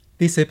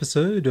This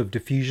episode of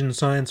Diffusion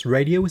Science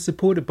Radio is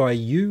supported by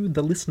you,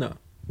 the listener,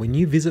 when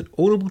you visit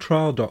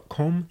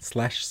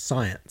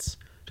audibletrial.com/science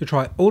to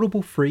try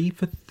Audible free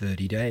for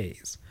 30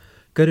 days.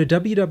 Go to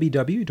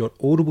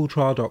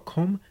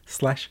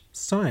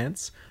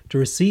www.audibletrial.com/science to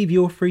receive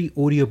your free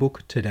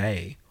audiobook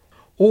today,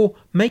 or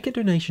make a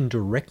donation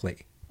directly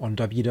on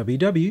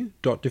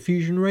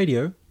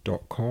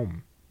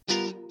www.diffusionradio.com.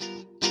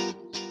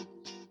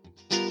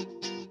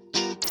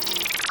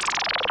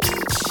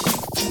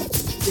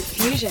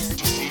 Diffusion,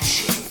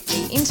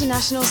 the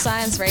international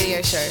science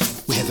radio show.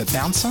 We have a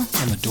bouncer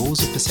on the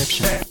doors of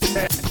perception.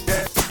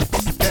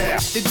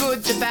 The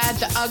good, the bad,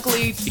 the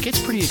ugly. It gets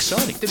pretty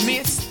exciting. The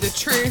myths, the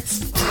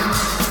truths.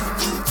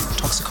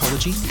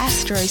 Toxicology.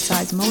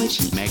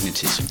 Astroseismology.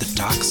 Magnetism. The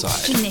dark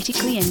side.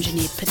 Genetically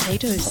engineered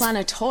potatoes.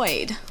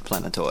 Planetoid.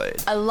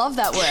 Planetoid. I love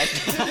that word.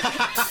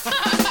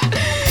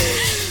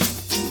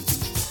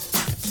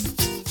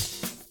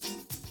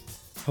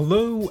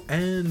 Hello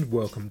and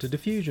welcome to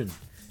Diffusion.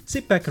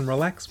 Sit back and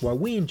relax while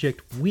we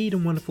inject weird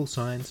and wonderful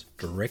science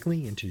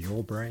directly into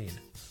your brain.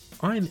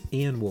 I'm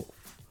Ian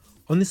Wolfe.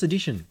 On this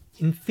edition,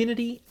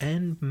 infinity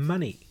and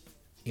money.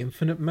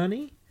 Infinite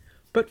money?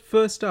 But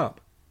first up,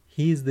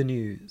 here's the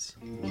news.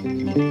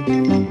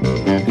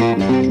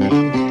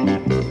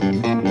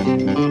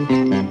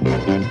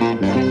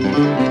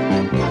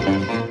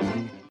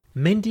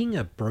 Mending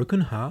a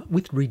broken heart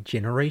with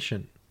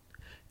regeneration.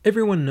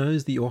 Everyone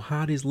knows that your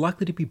heart is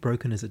likely to be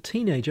broken as a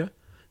teenager.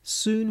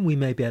 Soon we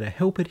may be able to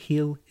help it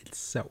heal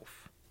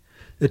itself.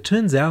 It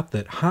turns out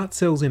that heart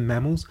cells in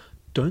mammals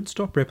don't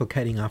stop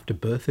replicating after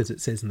birth, as it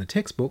says in the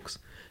textbooks,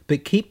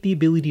 but keep the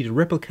ability to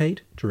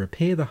replicate to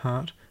repair the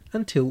heart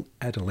until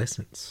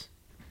adolescence.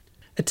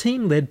 A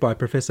team led by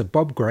Professor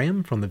Bob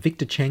Graham from the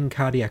Victor Chang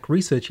Cardiac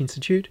Research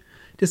Institute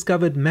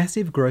discovered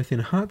massive growth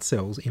in heart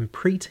cells in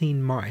preteen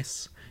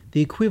mice,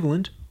 the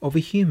equivalent of a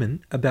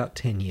human about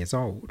 10 years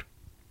old.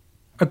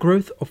 A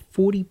growth of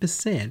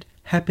 40%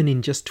 happened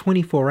in just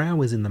 24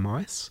 hours in the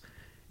mice,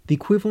 the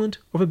equivalent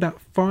of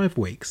about 5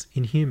 weeks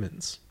in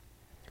humans.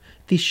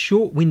 This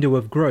short window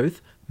of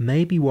growth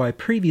may be why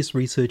previous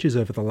researchers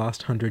over the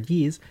last 100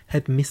 years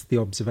had missed the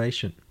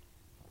observation.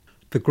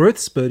 The growth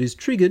spurt is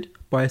triggered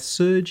by a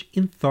surge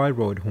in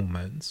thyroid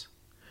hormones.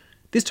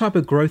 This type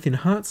of growth in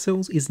heart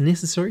cells is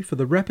necessary for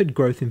the rapid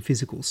growth in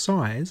physical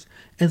size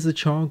as the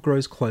child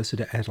grows closer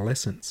to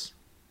adolescence.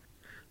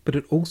 But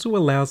it also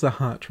allows the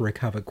heart to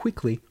recover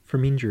quickly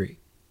from injury.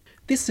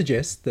 This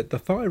suggests that the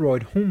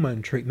thyroid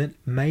hormone treatment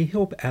may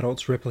help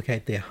adults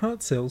replicate their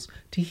heart cells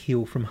to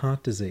heal from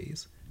heart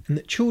disease, and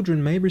that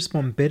children may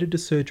respond better to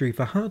surgery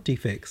for heart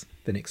defects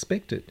than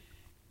expected.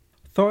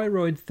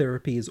 Thyroid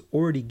therapy is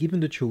already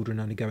given to children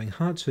undergoing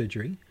heart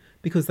surgery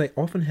because they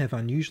often have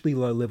unusually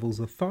low levels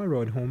of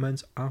thyroid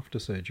hormones after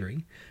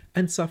surgery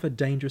and suffer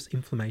dangerous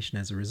inflammation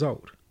as a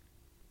result.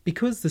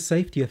 Because the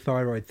safety of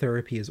thyroid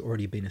therapy has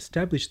already been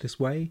established this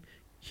way,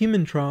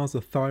 human trials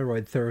of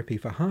thyroid therapy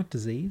for heart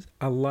disease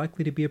are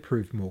likely to be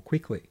approved more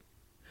quickly.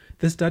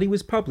 The study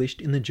was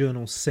published in the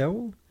journal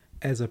Cell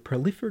as a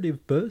proliferative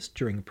burst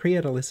during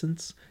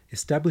pre-adolescence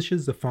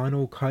establishes the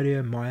final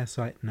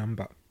cardiomyocyte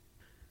number.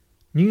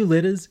 New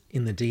letters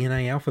in the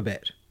DNA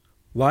alphabet.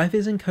 Life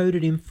is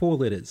encoded in 4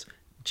 letters,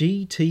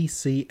 G, T,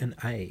 C and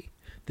A.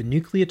 The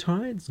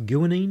nucleotides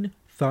guanine,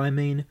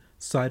 thymine,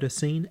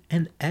 cytosine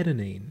and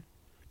adenine,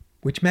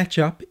 which match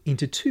up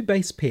into 2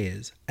 base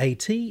pairs,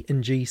 AT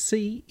and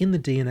GC, in the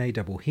DNA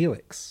double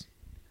helix.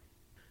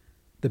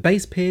 The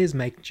base pairs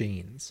make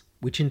genes,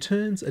 which in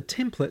turn are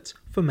templates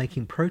for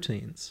making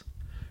proteins.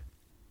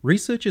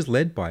 Researchers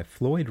led by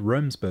Floyd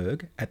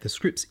Romsberg at the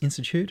Scripps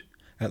Institute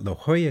at La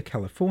Jolla,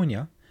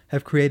 California,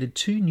 have created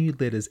 2 new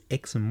letters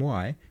X and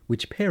Y,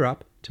 which pair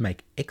up to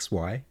make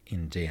XY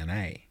in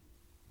DNA.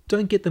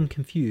 Don't get them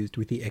confused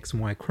with the X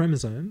and Y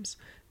chromosomes,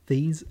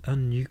 these are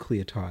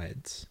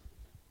nucleotides.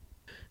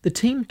 The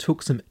team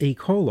took some E.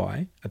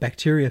 coli, a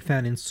bacteria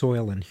found in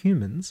soil and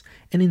humans,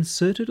 and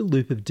inserted a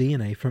loop of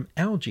DNA from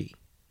algae.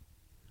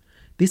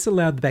 This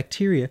allowed the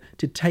bacteria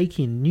to take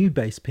in new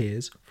base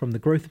pairs from the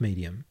growth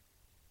medium.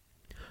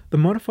 The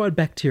modified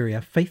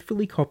bacteria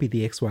faithfully copy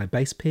the XY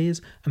base pairs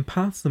and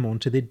pass them on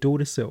to their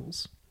daughter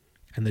cells,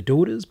 and the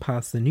daughters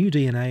pass the new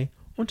DNA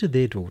onto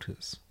their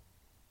daughters.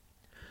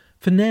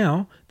 For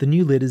now, the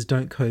new letters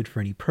don't code for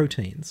any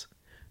proteins.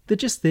 They're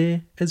just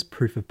there as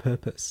proof of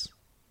purpose.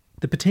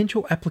 The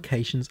potential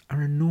applications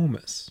are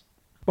enormous.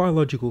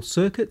 Biological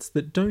circuits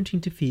that don't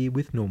interfere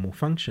with normal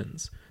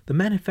functions, the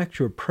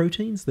manufacture of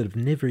proteins that have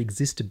never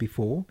existed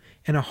before,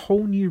 and a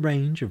whole new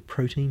range of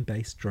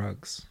protein-based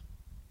drugs.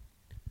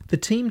 The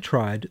team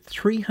tried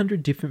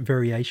 300 different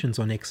variations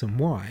on X and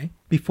Y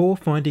before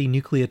finding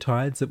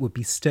nucleotides that would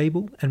be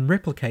stable and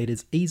replicate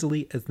as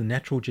easily as the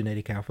natural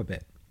genetic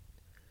alphabet.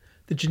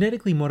 The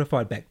genetically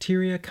modified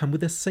bacteria come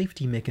with a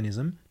safety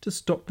mechanism to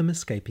stop them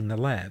escaping the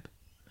lab.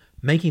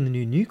 Making the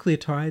new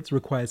nucleotides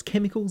requires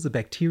chemicals the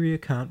bacteria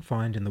can't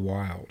find in the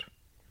wild.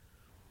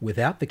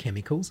 Without the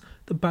chemicals,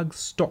 the bugs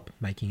stop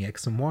making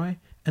X and Y,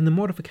 and the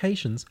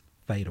modifications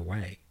fade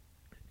away.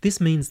 This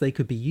means they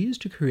could be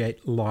used to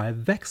create live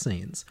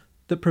vaccines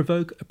that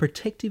provoke a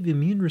protective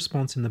immune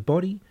response in the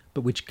body,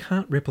 but which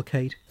can't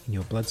replicate in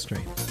your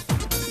bloodstream.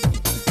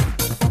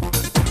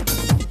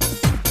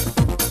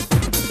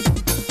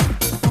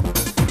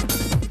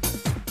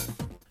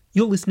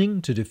 You're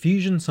listening to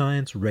Diffusion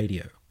Science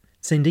Radio.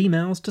 Send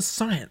emails to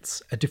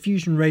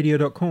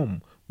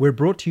science@diffusionradio.com. We're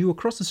brought to you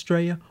across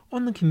Australia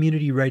on the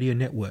Community Radio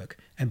Network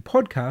and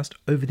podcast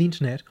over the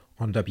internet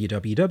on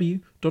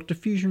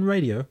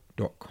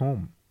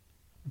www.diffusionradio.com.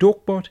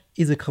 Dorkbot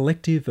is a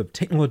collective of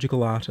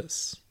technological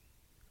artists.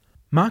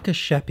 Marcus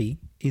Shappy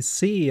is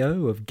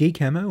CEO of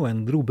Geekamo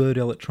and Little Bird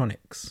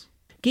Electronics.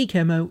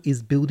 Geekamo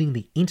is building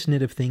the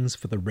Internet of Things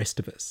for the rest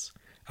of us,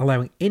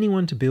 allowing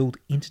anyone to build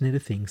Internet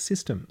of Things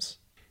systems.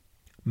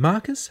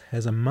 Marcus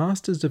has a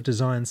Masters of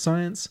Design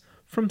Science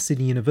from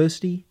Sydney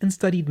University and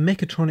studied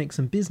mechatronics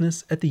and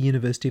business at the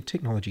University of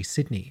Technology,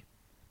 Sydney.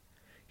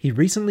 He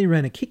recently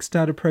ran a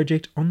Kickstarter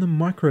project on the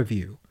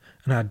MicroView,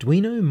 an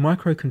Arduino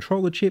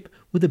microcontroller chip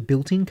with a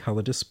built-in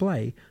colour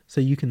display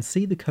so you can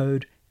see the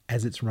code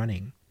as it's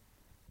running.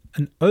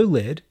 An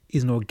OLED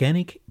is an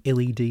organic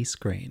LED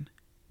screen,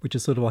 which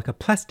is sort of like a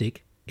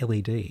plastic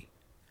LED.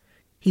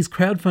 His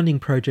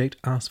crowdfunding project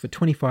asked for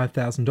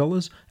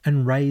 $25,000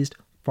 and raised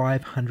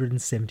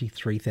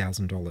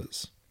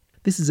 $573,000.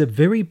 This is a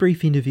very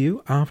brief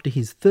interview after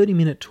his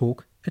 30-minute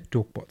talk at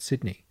Dorkbot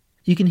Sydney.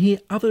 You can hear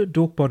other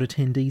Dorkbot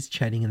attendees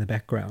chatting in the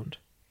background.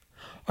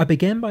 I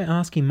began by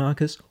asking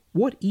Marcus,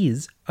 what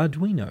is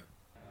Arduino?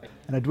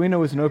 An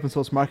Arduino is an open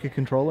source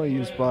microcontroller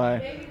used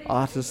by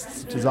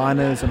artists,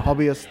 designers and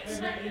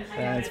hobbyists.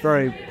 It's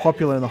very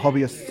popular in the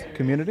hobbyist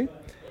community.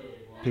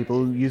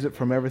 People use it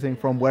from everything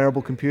from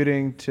wearable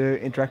computing to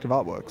interactive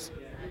artworks.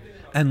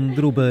 And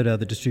Little Bird are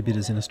the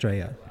distributors in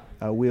Australia?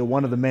 We are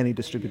one of the many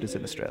distributors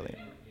in Australia.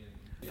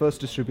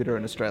 First distributor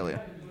in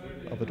Australia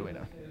of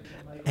Arduino.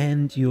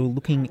 And you're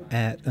looking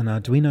at an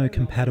Arduino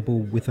compatible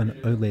with an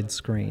OLED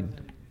screen.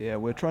 Yeah,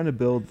 we're trying to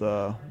build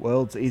the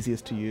world's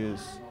easiest to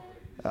use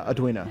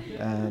Arduino,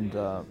 and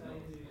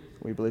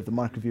we believe the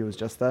MicroView is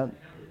just that.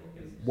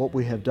 What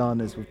we have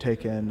done is we've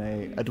taken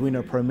a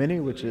Arduino Pro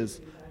Mini, which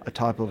is a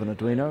type of an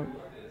Arduino,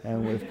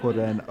 and we've put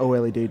an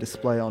OLED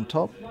display on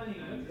top,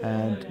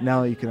 and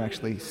now you can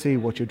actually see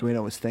what your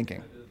Arduino is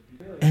thinking.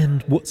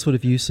 And what sort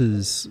of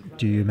uses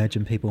do you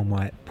imagine people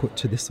might put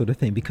to this sort of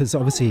thing? Because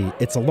obviously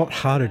it's a lot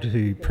harder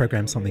to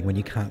program something when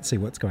you can't see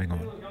what's going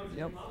on.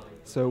 Yep.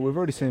 So we've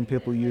already seen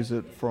people use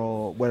it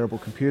for wearable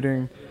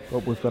computing,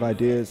 but we've got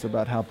ideas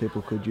about how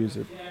people could use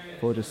it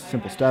for just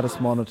simple status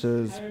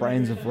monitors,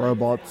 brains of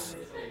robots.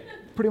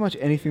 Pretty much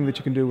anything that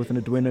you can do with an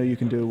Arduino you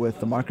can do with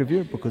the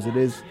MicroView, because it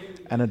is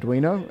an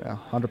Arduino,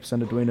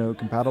 100% Arduino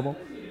compatible.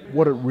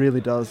 What it really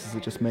does is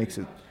it just makes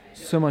it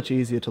so much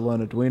easier to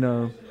learn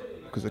Arduino,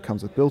 because it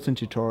comes with built-in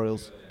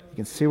tutorials, you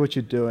can see what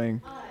you're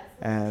doing,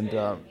 and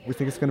we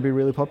think it's going to be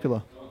really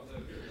popular.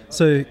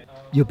 So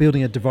you're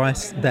building a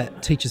device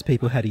that teaches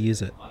people how to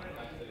use it?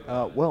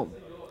 Well,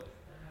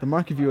 the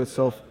MicroView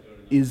itself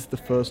is the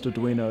first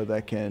Arduino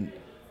that can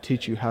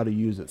teach you how to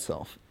use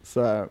itself.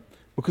 So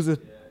because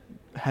it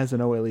has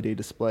an OLED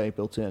display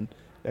built in,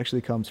 it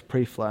actually comes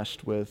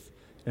pre-flashed with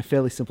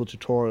fairly simple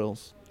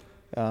tutorials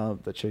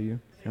that show you,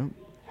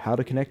 how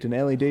to connect an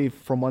LED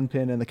from one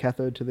pin and the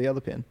cathode to the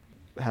other pin,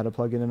 how to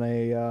plug in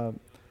a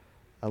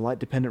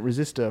light-dependent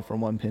resistor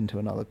from one pin to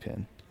another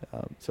pin.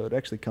 So it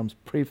actually comes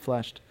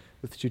pre-flashed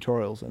with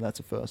tutorials, and that's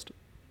a first.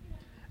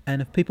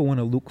 And if people want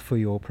to look for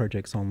your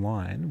projects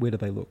online, where do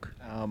they look?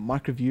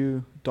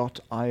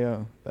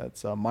 Microview.io.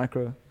 That's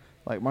micro,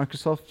 like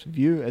Microsoft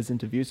View, as in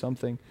to view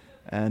something,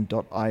 and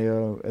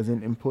 .io as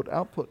in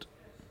input-output.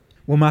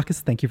 Well,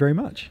 Marcus, thank you very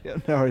much. Yeah,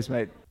 no worries,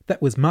 mate. That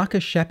was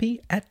Marcus Shappy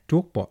at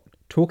Dorkbot,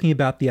 talking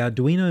about the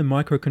Arduino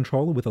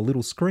microcontroller with a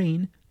little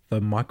screen, the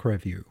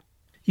MicroView.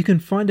 You can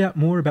find out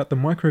more about the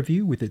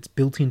MicroView with its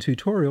built-in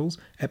tutorials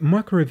at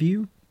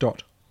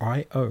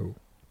microview.io.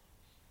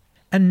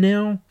 And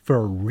now for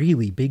a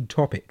really big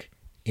topic,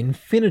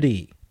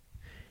 infinity.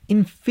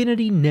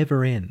 Infinity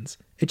never ends.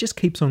 It just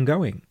keeps on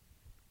going.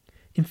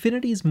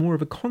 Infinity is more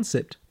of a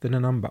concept than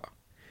a number.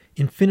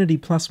 Infinity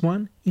plus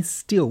 1 is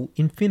still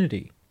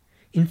infinity.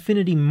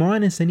 Infinity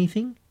minus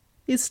anything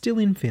is still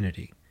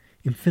infinity.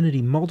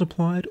 Infinity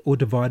multiplied or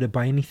divided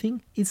by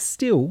anything is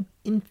still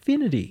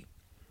infinity.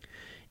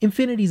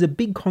 Infinity is a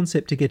big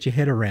concept to get your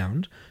head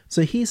around,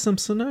 so here's some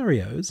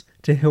scenarios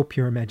to help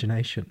your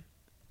imagination.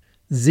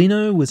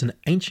 Zeno was an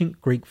ancient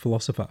Greek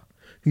philosopher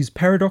whose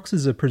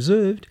paradoxes are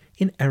preserved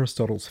in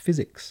Aristotle's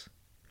physics.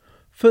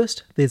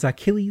 First, there's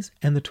Achilles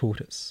and the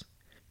tortoise.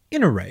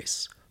 In a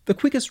race, the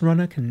quickest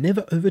runner can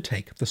never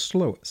overtake the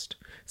slowest,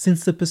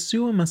 since the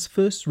pursuer must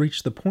first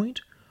reach the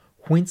point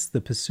whence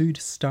the pursued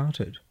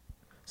started,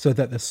 so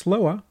that the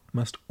slower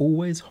must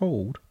always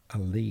hold a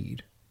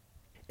lead.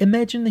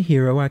 Imagine the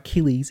hero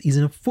Achilles is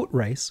in a foot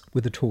race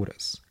with a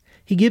tortoise.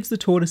 He gives the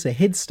tortoise a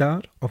head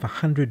start of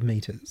 100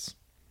 metres.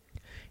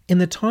 In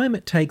the time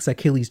it takes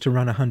Achilles to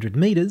run 100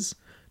 metres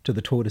to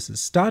the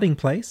tortoise's starting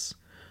place,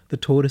 the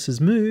tortoise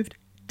has moved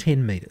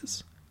 10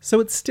 metres, so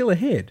it's still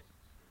ahead.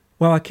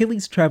 While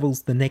Achilles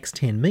travels the next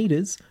 10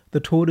 metres, the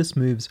tortoise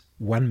moves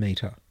 1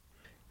 metre.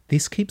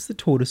 This keeps the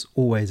tortoise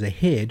always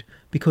ahead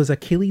because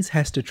Achilles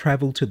has to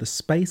travel to the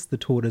space the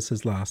tortoise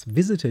has last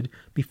visited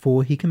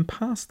before he can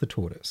pass the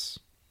tortoise.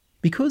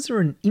 Because there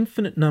are an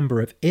infinite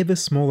number of ever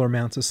smaller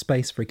amounts of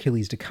space for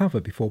Achilles to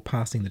cover before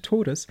passing the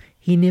tortoise,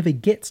 he never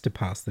gets to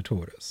pass the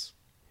tortoise.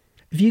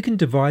 If you can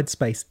divide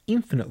space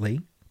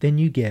infinitely, then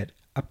you get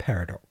a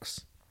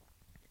paradox.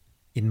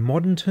 In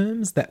modern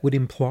terms, that would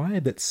imply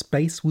that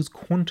space was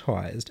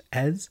quantized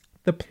as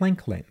the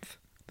Planck length,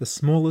 the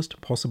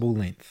smallest possible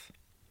length.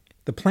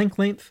 The Planck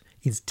length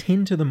is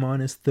 10 to the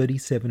minus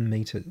 37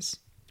 metres,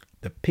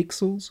 the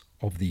pixels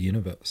of the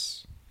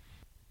universe.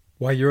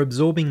 While you're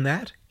absorbing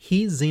that,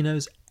 here's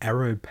Zeno's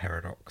arrow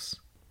paradox.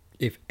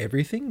 If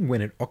everything,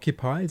 when it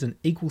occupies an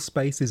equal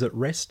space, is at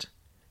rest,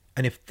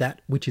 and if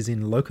that which is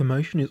in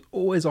locomotion is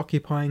always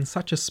occupying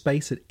such a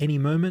space at any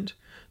moment,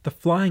 the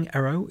flying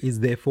arrow is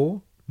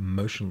therefore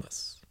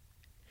motionless.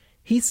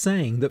 He's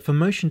saying that for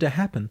motion to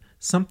happen,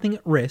 something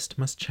at rest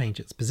must change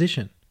its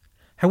position.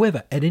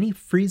 However, at any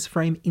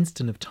freeze-frame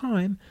instant of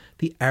time,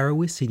 the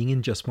arrow is sitting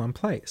in just one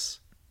place.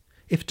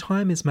 If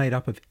time is made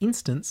up of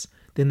instants,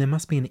 then there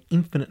must be an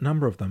infinite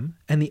number of them,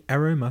 and the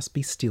arrow must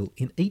be still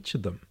in each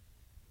of them.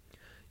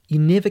 You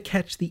never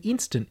catch the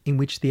instant in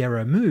which the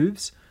arrow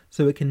moves,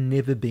 so it can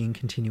never be in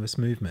continuous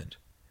movement.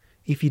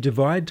 If you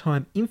divide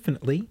time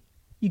infinitely,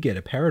 you get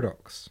a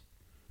paradox.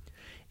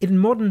 In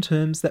modern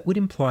terms, that would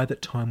imply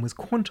that time was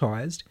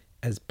quantized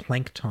as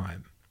Planck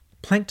time.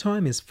 Planck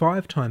time is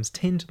 5 times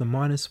 10 to the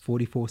minus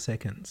 44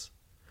 seconds,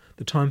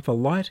 the time for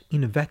light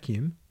in a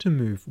vacuum to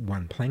move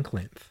 1 Planck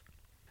length.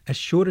 As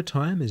short a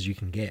time as you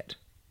can get.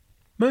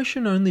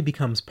 Motion only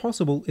becomes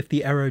possible if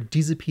the arrow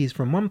disappears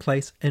from one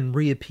place and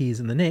reappears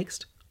in the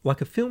next, like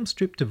a film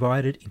strip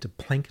divided into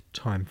Planck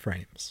time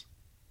frames.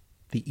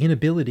 The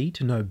inability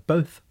to know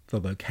both the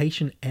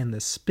location and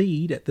the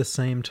speed at the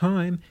same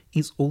time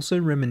is also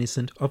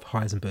reminiscent of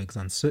Heisenberg's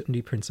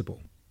uncertainty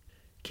principle.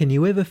 Can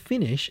you ever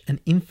finish an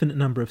infinite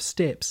number of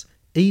steps,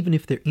 even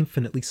if they're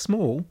infinitely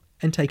small,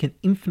 and take an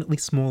infinitely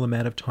small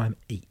amount of time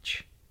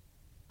each?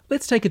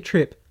 Let's take a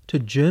trip to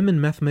German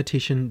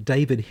mathematician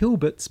David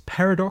Hilbert's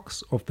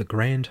paradox of the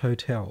Grand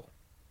Hotel.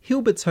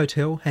 Hilbert's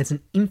hotel has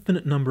an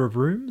infinite number of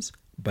rooms,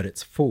 but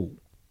it's full.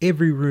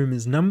 Every room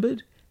is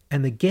numbered,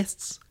 and the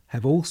guests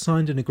have all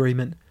signed an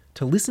agreement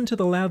to listen to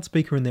the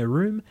loudspeaker in their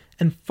room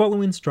and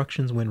follow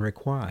instructions when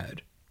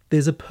required.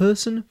 There's a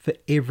person for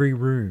every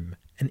room,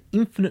 an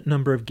infinite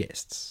number of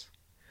guests.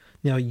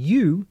 Now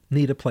you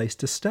need a place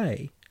to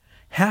stay.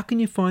 How can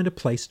you find a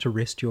place to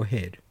rest your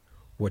head?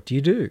 What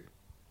do?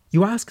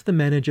 You ask the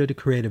manager to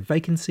create a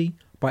vacancy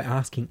by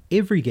asking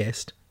every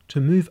guest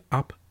to move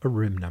up a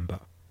room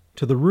number,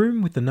 to the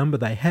room with the number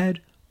they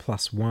had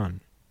plus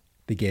 1.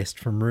 The guest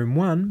from room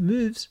 1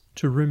 moves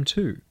to room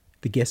 2.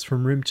 The guest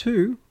from room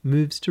 2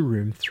 moves to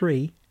room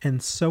 3,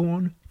 and so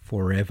on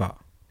forever.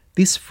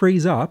 This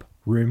frees up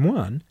room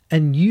 1,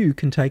 and you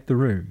can take the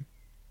room.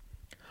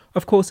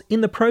 Of course,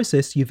 in the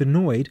process, you've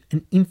annoyed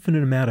an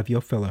infinite amount of your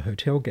fellow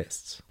hotel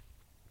guests.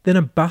 Then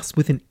a bus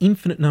with an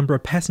infinite number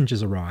of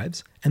passengers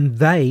arrives, and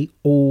they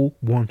all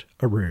want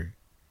a room.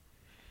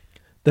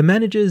 The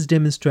manager has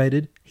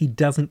demonstrated he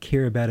doesn't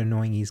care about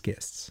annoying his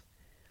guests.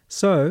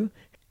 So,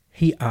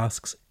 he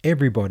asks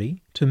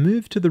everybody to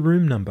move to the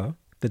room number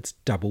that's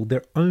double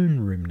their own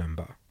room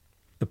number.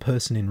 The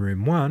person in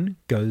room 1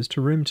 goes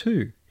to room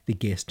 2. The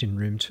guest in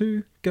room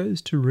 2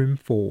 goes to room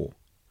 4.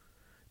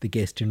 The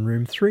guest in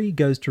room 3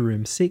 goes to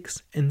room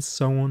 6, and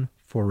so on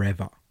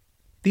forever.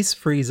 This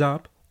frees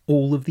up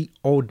all of the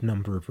odd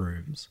number of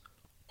rooms,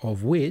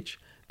 of which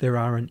there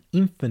are an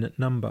infinite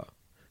number,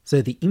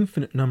 so the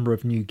infinite number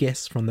of new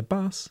guests from the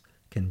bus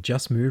can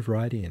just move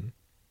right in.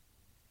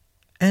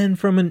 And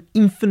from an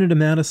infinite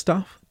amount of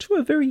stuff to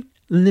a very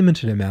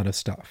limited amount of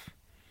stuff.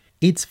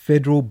 It's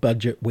Federal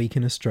Budget Week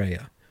in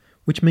Australia,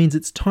 which means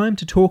it's time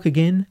to talk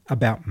again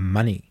about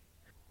money.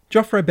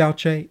 Joffre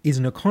Boucher is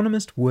an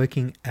economist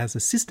working as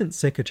Assistant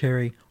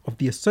Secretary of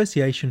the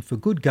Association for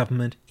Good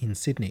Government in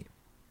Sydney.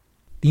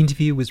 The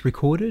interview was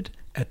recorded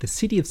at the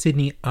City of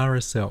Sydney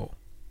RSL.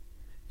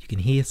 You can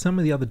hear some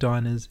of the other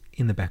diners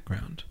in the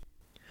background.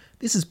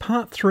 This is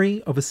part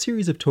 3 of a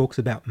series of talks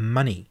about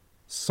money,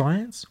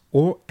 science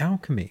or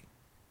alchemy.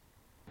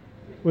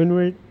 When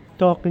we're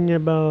talking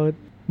about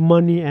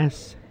money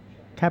as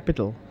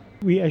capital,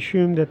 we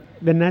assume that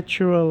the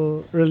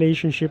natural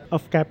relationship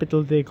of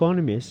capital to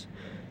economy is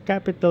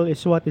capital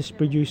is what is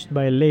produced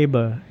by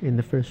labor in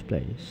the first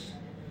place.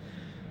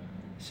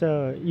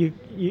 So you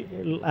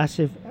as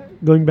if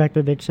going back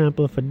to the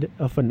example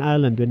of an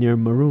island when you're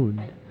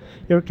marooned,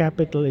 your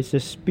capital is the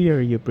spear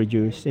you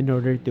produce in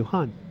order to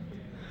hunt,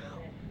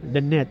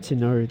 the nets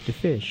in order to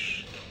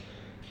fish,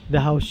 the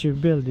house you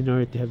build in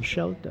order to have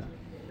shelter.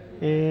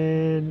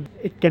 And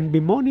it can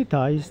be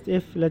monetized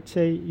if, let's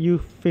say, you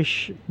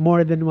fish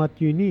more than what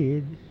you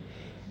need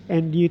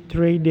and you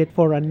trade it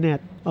for a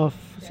net of,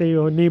 say,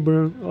 your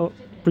neighbor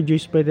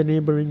produced by the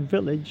neighboring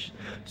village,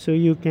 so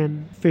you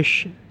can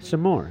fish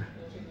some more,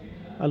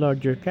 a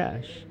larger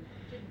cash.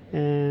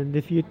 And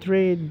if you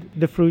trade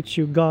the fruits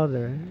you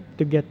gather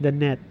to get the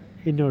net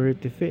in order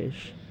to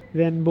fish,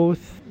 then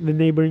both the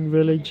neighboring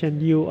village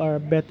and you are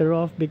better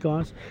off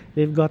because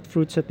they've got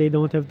fruits that they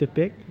don't have to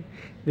pick.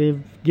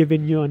 They've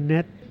given you a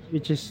net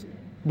which is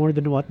more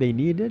than what they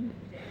needed,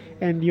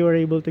 and you are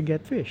able to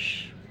get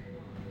fish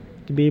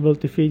to be able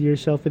to feed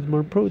yourself with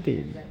more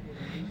protein.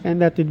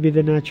 And that would be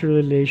the natural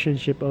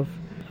relationship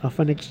of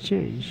an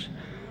exchange.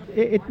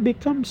 It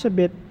becomes a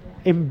bit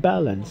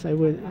imbalanced.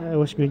 I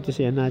was going to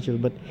say unnatural,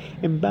 but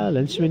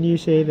imbalanced when you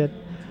say that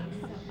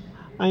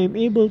I am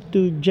able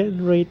to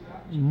generate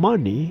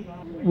money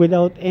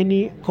without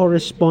any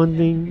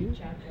corresponding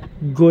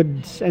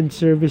goods and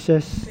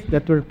services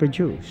that were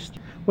produced.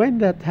 When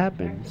that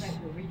happens,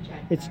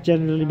 it's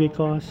generally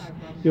because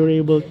you're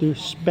able to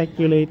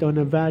speculate on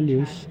a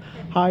value's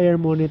higher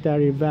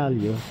monetary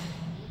value,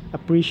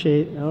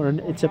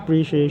 its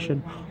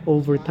appreciation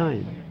over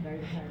time.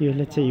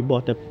 Let's say you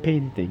bought a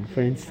painting,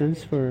 for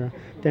instance, for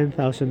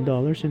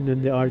 $10,000, and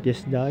then the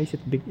artist dies.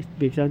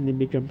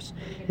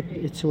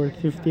 It's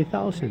worth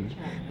 $50,000.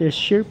 There's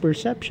sheer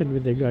perception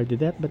with regard to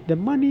that, but the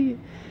money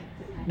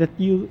that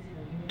you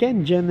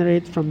can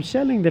generate from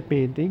selling the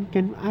painting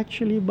can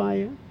actually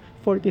buy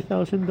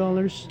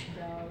 $40,000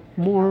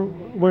 more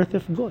worth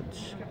of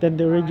goods than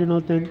the original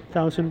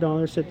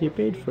 $10,000 that you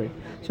paid for it.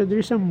 So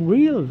there's some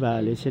real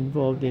values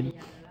involved in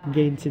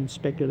gains in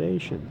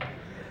speculation.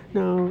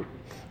 Now,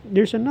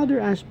 there's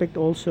another aspect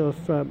also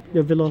of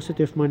the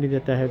velocity of money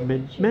that I have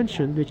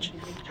mentioned, which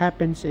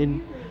happens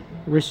in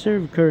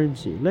reserve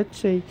currency. Let's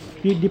say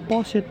you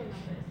deposit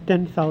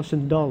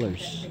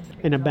 $10,000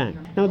 in a bank.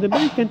 Now, the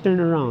bank can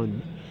turn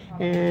around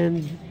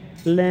and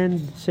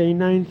lend, say,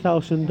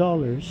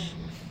 $9,000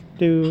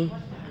 to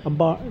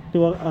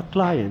a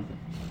client.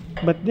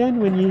 But then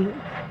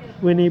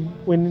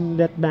when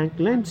that bank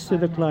lends to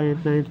the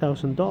client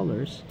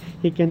 $9,000,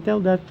 he can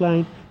tell that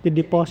client to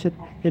deposit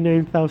the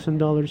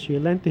 $9,000 you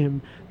lent to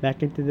him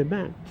back into the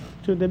bank.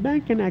 So the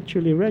bank can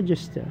actually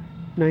register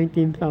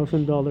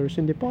 $19,000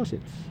 in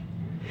deposits.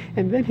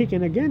 And then he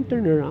can again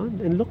turn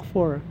around and look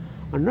for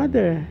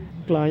another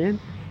client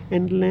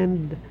and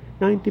lend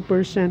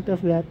 90%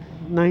 of that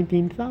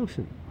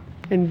 $19,000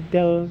 and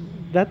tell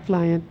that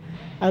client,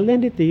 I'll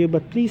lend it to you,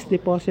 but please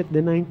deposit the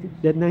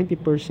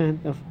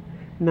 90% of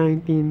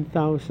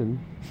 $19,000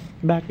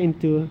 back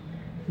into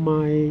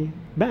my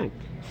bank.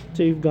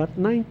 So you've got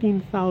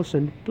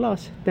 $19,000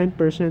 plus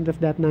 10% of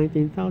that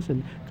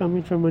 $19,000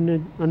 coming from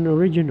an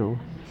original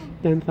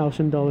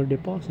 $10,000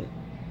 deposit.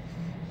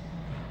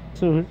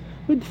 So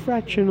with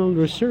fractional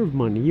reserve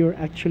money, you're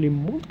actually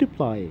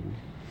multiplying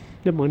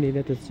the money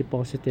that is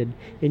deposited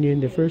in you in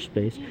the first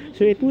place.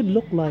 So it would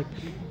look like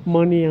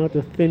money out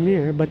of thin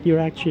air, but you're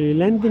actually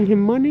lending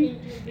him money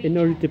in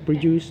order to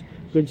produce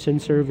goods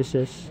and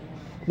services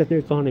that the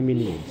economy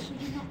needs.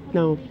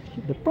 Now,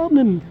 the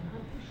problem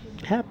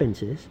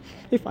happens is,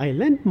 if I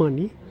lend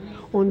money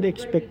on the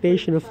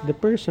expectation of the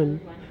person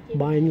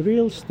buying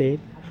real estate,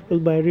 will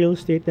buy real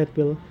estate that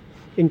will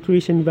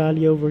increase in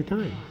value over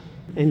time.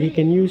 And he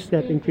can use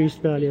that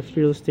increased value of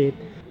real estate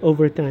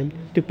over time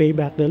to pay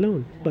back the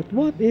loan. But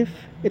what if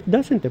it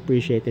doesn't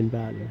appreciate in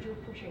value?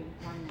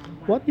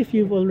 What if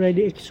you've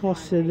already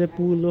exhausted the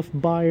pool of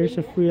buyers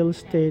of real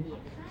estate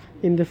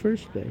in the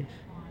first place?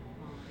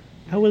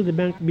 How will the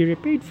bank be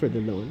repaid for the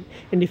loan?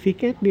 And if he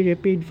can't be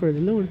repaid for the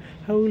loan,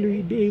 how will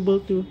he be able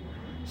to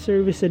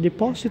service the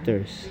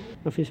depositors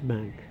of his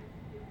bank?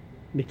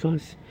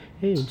 Because,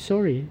 hey, I'm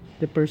sorry,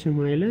 the person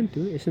who I lent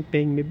to isn't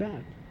paying me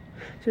back.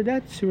 So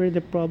that's where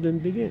the problem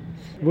begins.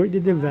 Where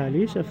did the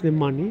values of the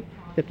money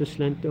that was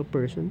lent to a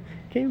person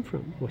came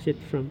from? Was it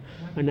from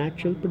an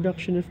actual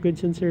production of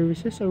goods and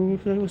services, or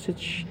was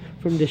it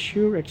from the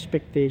sure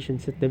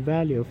expectations that the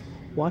value of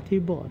what he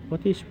bought,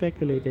 what he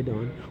speculated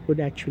on, would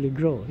actually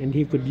grow, and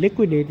he could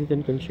liquidate it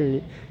and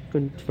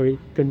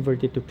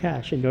convert it to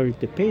cash in order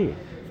to pay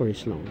for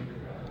his loan?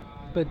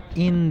 But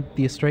in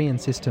the Australian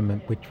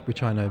system,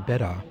 which I know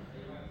better,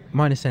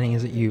 my understanding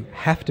is that you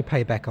have to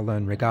pay back a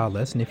loan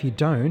regardless, and if you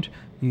don't,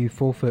 you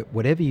forfeit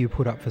whatever you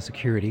put up for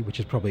security, which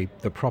is probably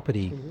the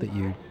property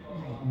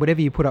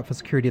whatever you put up for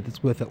security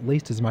that's worth at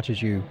least as much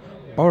as you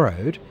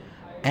borrowed,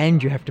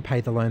 and you have to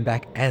pay the loan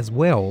back as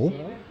well.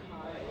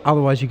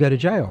 Otherwise, you go to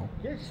jail.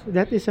 Yes,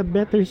 that is a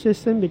better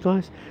system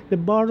because the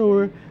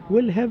borrower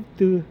will have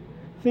to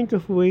think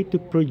of a way to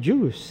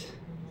produce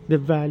the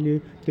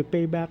value to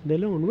pay back the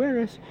loan.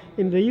 Whereas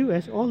in the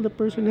US, all the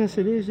person has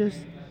to do is just,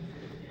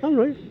 all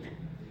right,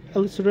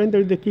 I'll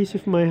surrender the keys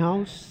of my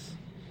house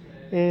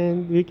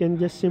and we can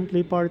just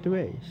simply part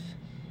ways.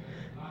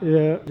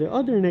 The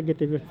other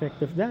negative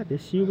effect of that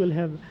is you will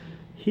have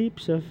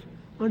heaps of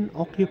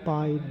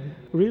unoccupied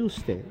real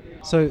estate.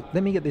 So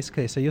let me get this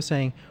clear. So you're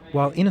saying,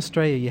 while in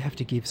Australia you have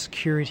to give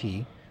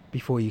security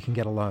before you can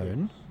get a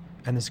loan,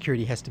 and the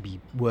security has to be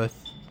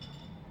worth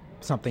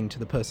something to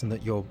the person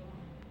that you're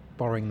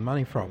borrowing the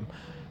money from,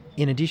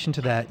 in addition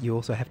to that, you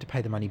also have to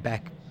pay the money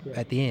back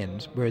at the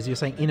end. Whereas you're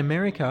saying in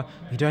America,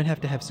 you don't have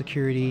to have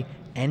security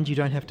and you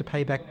don't have to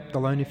pay back the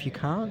loan if you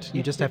can't.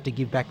 You just have to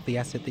give back the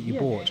asset that you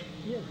bought.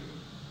 Yes.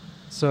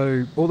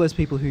 So all those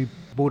people who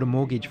bought a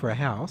mortgage for a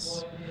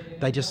house,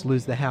 they just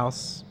lose the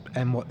house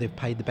and what they've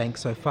paid the bank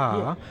so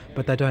far,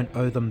 but they don't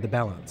owe them the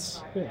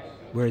balance. Yes.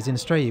 Whereas in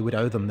Australia, you would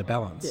owe them the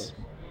balance. Yes.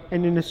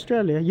 And in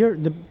Australia,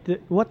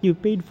 what you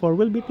paid for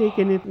will be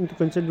taken into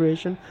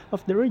consideration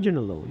of the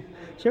original loan.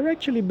 So you're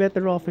actually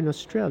better off in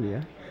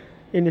Australia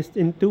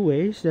in two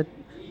ways: that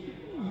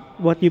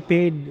what you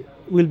paid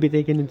will be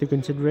taken into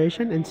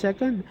consideration, and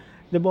second,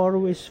 the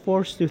borrower is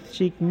forced to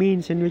seek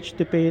means in which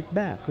to pay it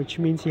back, which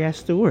means he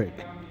has to work.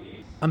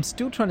 I'm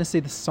still trying to see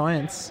the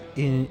science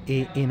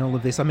in all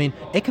of this. I mean,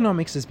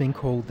 economics has been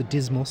called the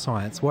dismal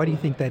science. Why do you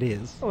think that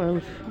is?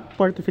 Well,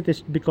 part of it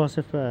is because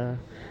of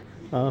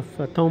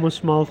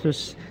Thomas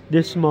Malthus'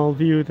 dismal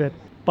view that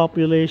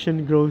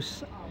population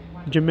grows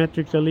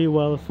geometrically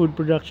while food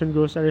production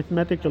grows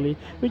arithmetically,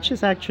 which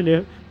is actually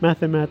a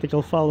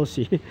mathematical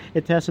fallacy.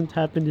 It hasn't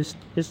happened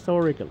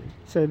historically.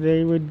 So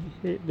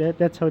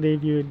that's how they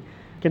viewed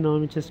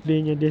economics as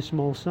being a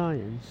dismal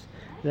science,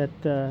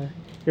 that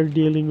you're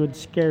dealing with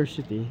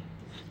scarcity.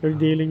 You're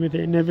dealing with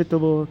the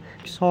inevitable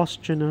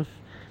exhaustion of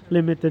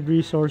limited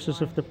resources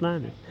of the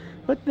planet.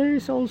 But there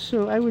is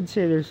also, I would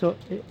say,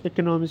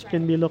 economics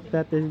can be looked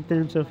at in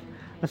terms of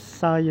a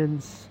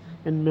science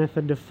and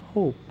method of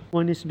hope.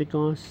 One is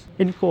because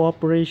in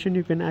cooperation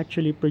you can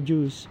actually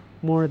produce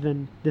more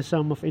than the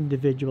sum of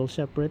individual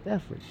separate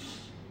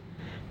efforts.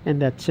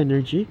 And that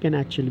synergy can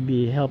actually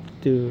be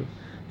helped to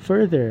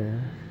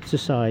further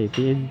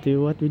society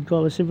into what we'd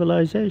call a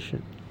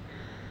civilization.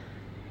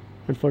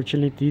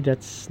 Unfortunately,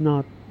 that's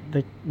not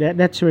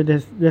that's where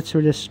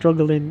the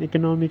struggle in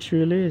economics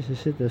really is.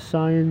 Is it a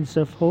science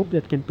of hope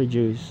that can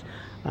produce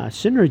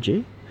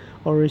synergy,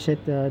 or is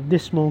it a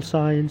dismal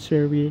science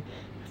where we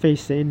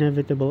face the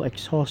inevitable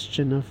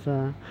exhaustion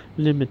of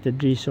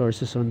limited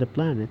resources on the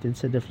planet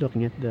instead of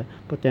looking at the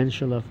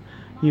potential of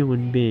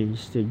human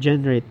beings to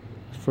generate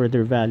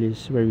further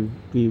values where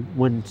we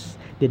once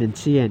didn't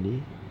see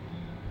any?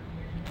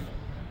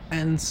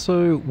 And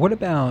so what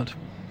about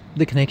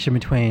the connection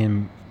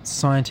between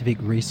scientific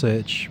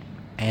research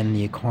and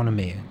the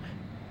economy?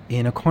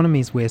 In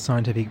economies where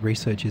scientific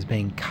research is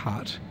being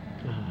cut,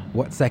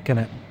 what's that going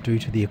to do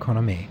to the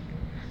economy?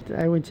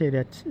 I would say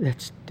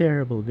that's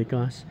terrible,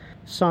 because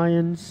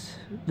science,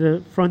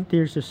 the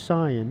frontiers of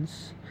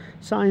science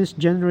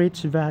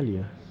generates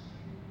value.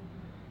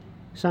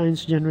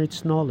 Science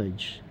generates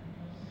knowledge.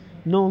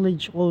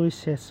 Knowledge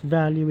always has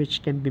value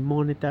which can be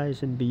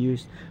monetized and be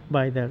used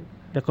by the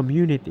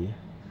community.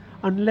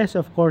 Unless,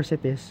 of course,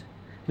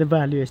 the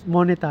value is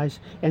monetized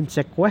and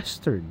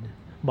sequestered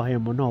by a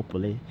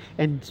monopoly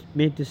and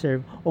made to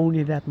serve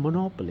only that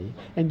monopoly.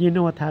 And you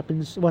know what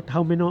happens,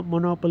 how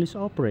monopolies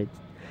operate.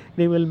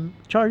 They will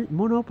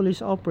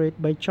monopolies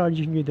operate by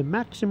charging you the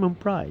maximum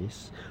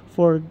price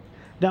for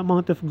the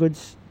amount of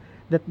goods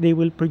that they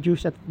will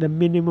produce at the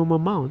minimum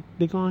amount,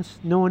 because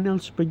no one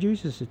else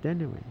produces it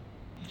anyway.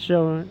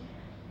 So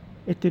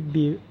it would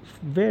be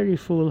very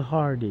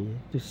foolhardy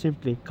to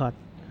simply cut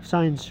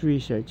science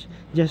research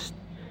just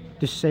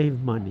to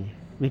save money,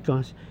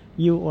 because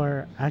you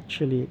are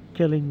actually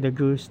killing the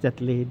goose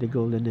that laid the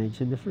golden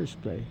eggs in the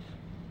first place.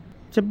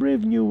 It's a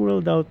brave new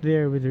world out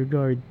there with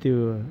regard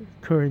to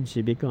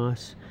currency,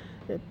 because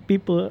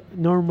people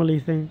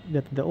normally think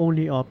that the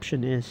only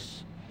option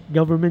is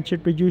government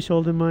should produce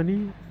all the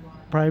money,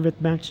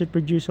 private banks should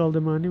produce all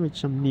the money, which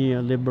some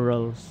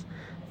neoliberals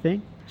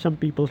think. Some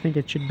people think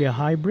it should be a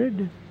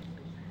hybrid.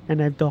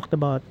 And I've talked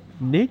about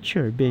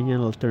nature being an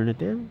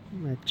alternative,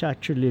 which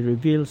actually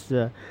reveals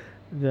the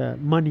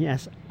money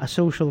as a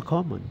social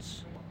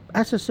commons.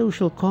 As a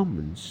social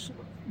commons,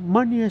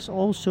 money has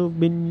also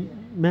been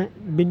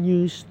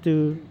used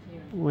to,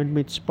 when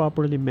it's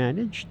properly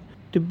managed,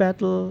 to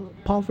battle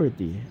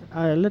poverty.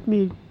 Let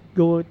me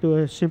go to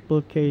a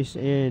simple case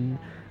in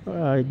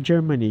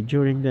Germany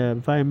during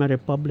the Weimar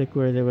Republic,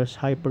 where there was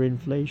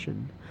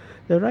hyperinflation.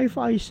 The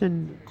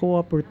Raiffeisen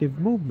cooperative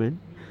movement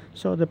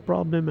saw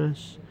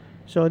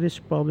this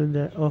problem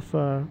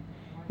of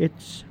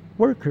its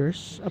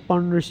workers,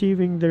 upon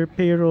receiving their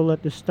payroll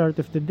at the start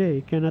of the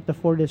day, cannot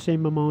afford the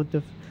same amount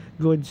of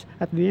goods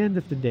at the end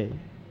of the day.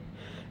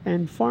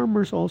 And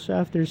farmers also,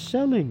 after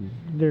selling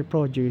their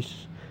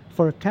produce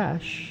for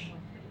cash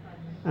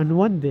and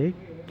one day,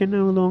 can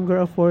no longer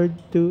afford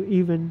to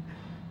even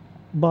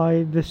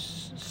buy the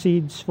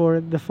seeds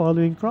for the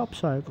following crop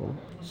cycle.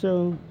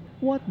 So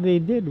what they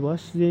did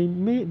was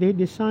they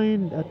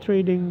designed a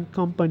trading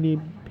company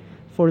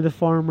for the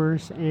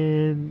farmers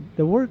and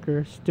the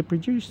workers to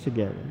produce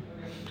together.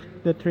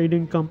 The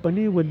trading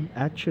company would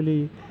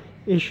actually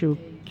issue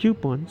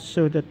coupons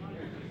so that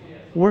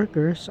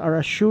workers are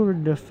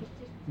assured of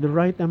the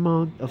right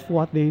amount of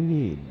what they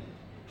need: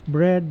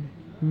 bread,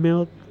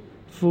 milk,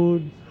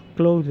 food,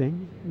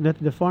 clothing that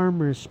the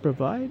farmers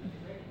provide.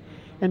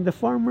 And the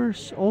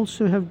farmers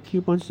also have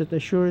coupons that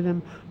assure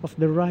them of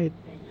the right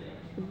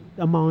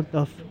amount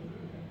of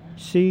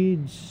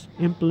seeds,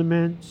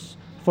 implements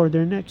for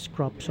their next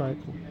crop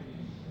cycle.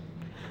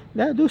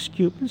 Those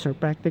coupons are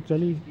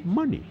practically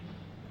money.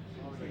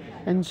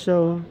 And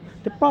so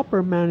the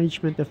proper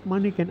management of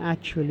money can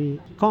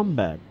actually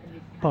combat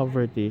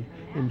poverty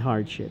and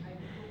hardship.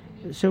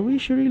 So we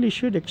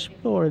should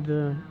explore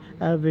the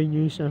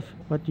avenues of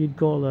what you'd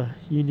call a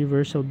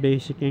universal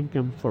basic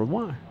income for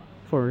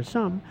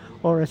some,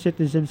 or a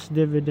citizen's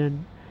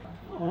dividend.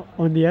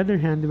 On the other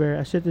hand, where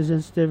a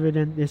citizen's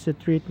dividend is a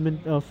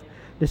treatment of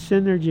the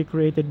synergy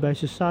created by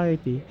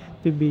society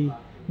to be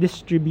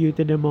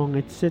distributed among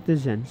its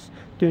citizens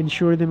to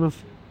ensure them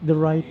of the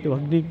right to a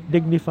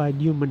dignified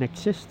human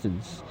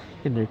existence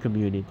in their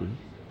community.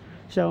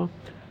 So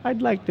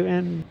I'd like to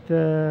end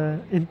the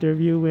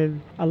interview with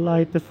a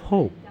light of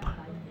hope,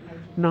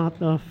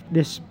 not of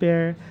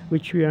despair,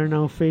 which we are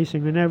now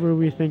facing whenever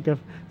we think of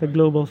the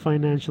global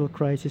financial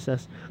crisis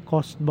as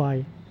caused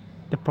by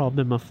the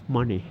problem of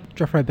money.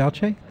 Geoffrey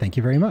Boucher, thank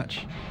you very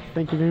much.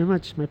 Thank you very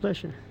much. My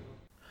pleasure.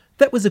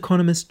 That was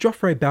economist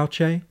Geoffrey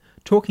Boucher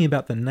talking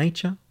about the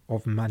nature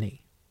of money.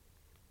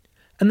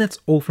 And that's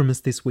all from us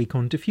this week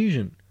on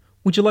Diffusion.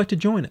 Would you like to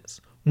join us?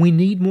 We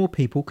need more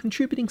people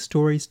contributing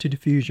stories to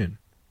Diffusion.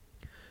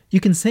 You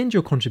can send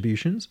your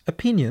contributions,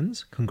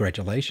 opinions,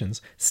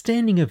 congratulations,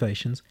 standing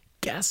ovations,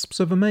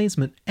 gasps of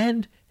amazement,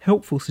 and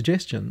helpful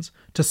suggestions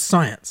to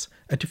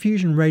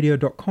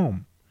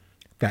science@diffusionradio.com.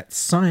 That's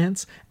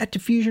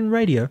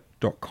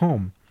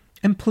science@diffusionradio.com.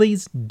 And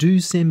please do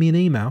send me an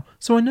email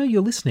so I know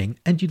you're listening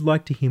and you'd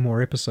like to hear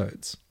more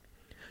episodes.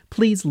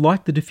 Please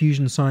like the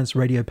Diffusion Science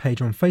Radio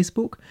page on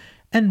Facebook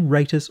and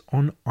rate us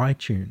on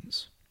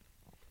iTunes.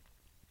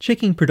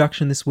 Checking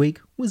production this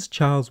week was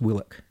Charles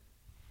Willock.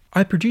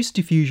 I produce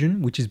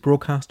Diffusion, which is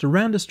broadcast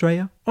around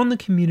Australia on the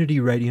Community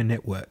Radio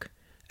Network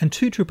and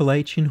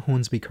 2HHH in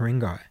Hornsby,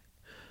 Ku-ring-gai.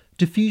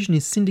 Diffusion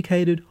is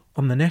syndicated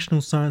on the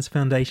National Science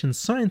Foundation's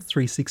Science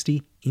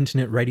 360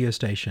 internet radio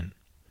station.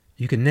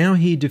 You can now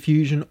hear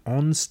Diffusion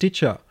on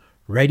Stitcher,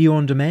 radio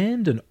on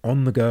demand and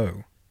on the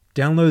go.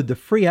 Download the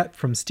free app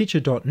from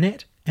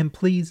stitcher.net and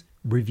please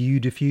review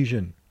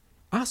Diffusion.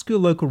 Ask your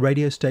local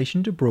radio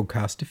station to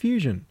broadcast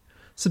Diffusion.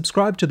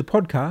 Subscribe to the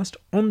podcast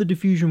on the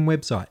Diffusion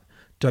website,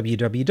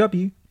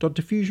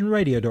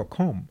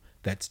 www.diffusionradio.com.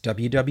 That's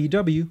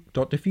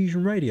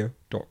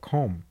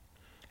www.diffusionradio.com.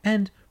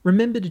 And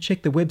remember to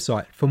check the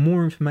website for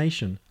more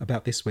information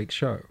about this week's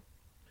show.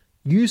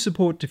 You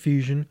support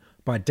Diffusion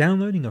by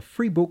downloading a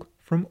free book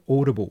from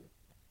Audible.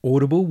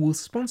 Audible will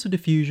sponsor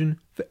Diffusion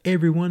for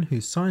everyone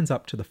who signs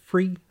up to the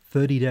free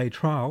 30-day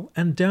trial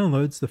and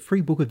downloads the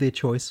free book of their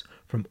choice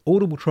from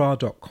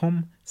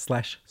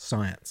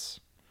audibletrial.com/science.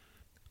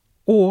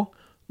 Or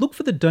look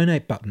for the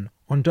donate button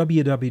on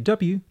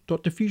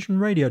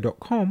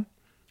www.diffusionradio.com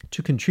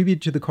to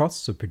contribute to the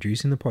costs of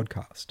producing the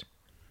podcast.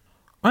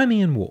 I'm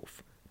Ian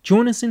Wolfe.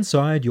 Join us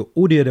inside your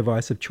audio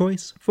device of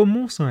choice for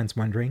more science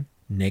wondering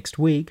next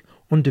week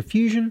on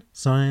Diffusion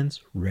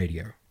Science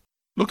Radio.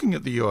 Looking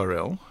at the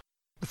URL,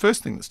 the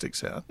first thing that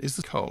sticks out is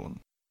the colon.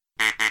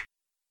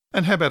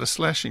 And how about a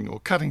slashing or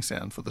cutting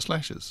sound for the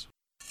slashes?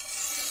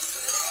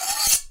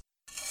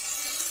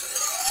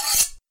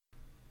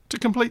 To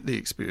complete the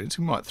experience,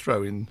 we might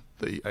throw in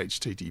the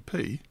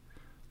HTTP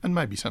and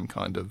maybe some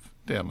kind of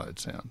download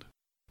sound.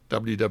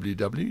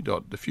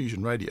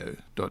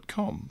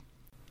 www.diffusionradio.com.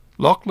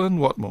 Lachlan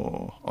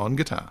Watmore on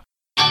guitar.